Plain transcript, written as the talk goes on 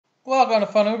Welcome to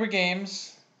Fun Uber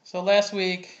Games. So last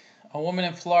week, a woman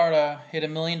in Florida hit $1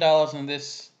 million in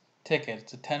this ticket.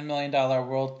 It's a $10 million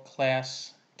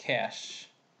world-class cash.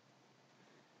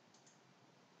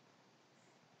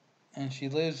 And she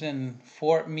lives in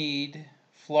Fort Meade,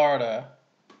 Florida.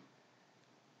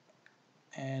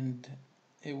 And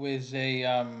it was she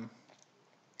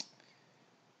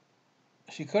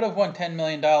could have won $10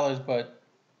 million, but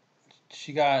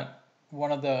she got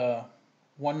one of the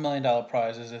 $1 million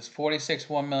prizes. There's 46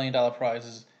 $1 million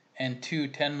prizes and two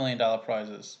 $10 million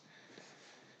prizes.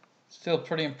 Still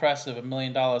pretty impressive, $1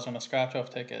 million on a scratch-off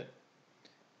ticket.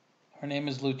 Her name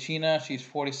is Lucina. She's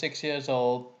 46 years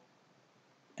old,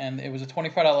 and it was a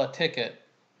 $25 ticket.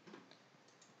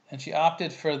 And she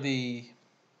opted for the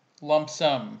lump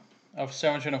sum of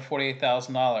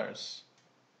 $748,000.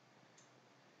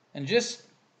 And just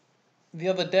the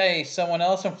other day, someone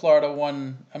else in Florida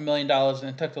won $1 million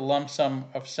and took the lump sum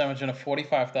of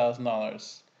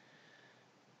 $745,000.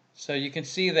 So you can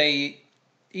see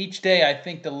each day I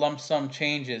think the lump sum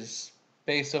changes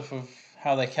based off of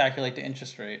how they calculate the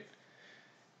interest rate.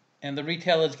 And the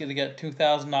retailer is going to get a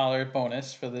 $2,000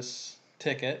 bonus for this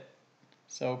ticket.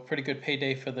 So pretty good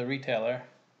payday for the retailer.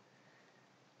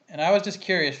 And I was just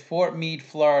curious, Fort Meade,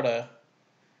 Florida,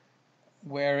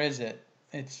 where is it?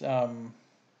 It's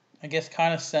I guess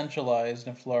kind of centralized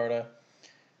in Florida.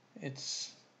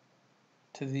 It's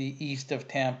to the east of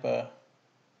Tampa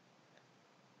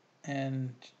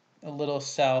and a little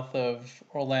south of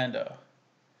Orlando.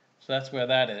 So that's where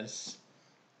that is.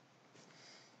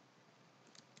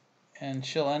 And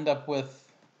she'll end up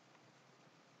with,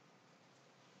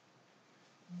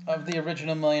 of the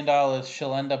original $1 million,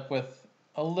 she'll end up with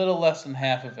a little less than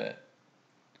half of it.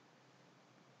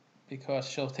 Because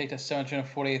she'll take the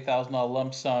 $748,000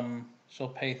 lump sum, she'll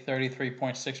pay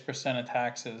 33.6% in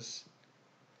taxes.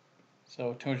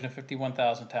 So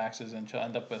 $251,000 taxes, and she'll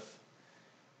end up with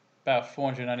about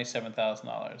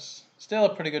 $497,000. Still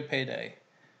a pretty good payday.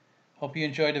 Hope you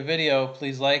enjoyed the video.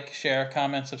 Please like, share,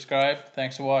 comment, subscribe.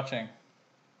 Thanks for watching.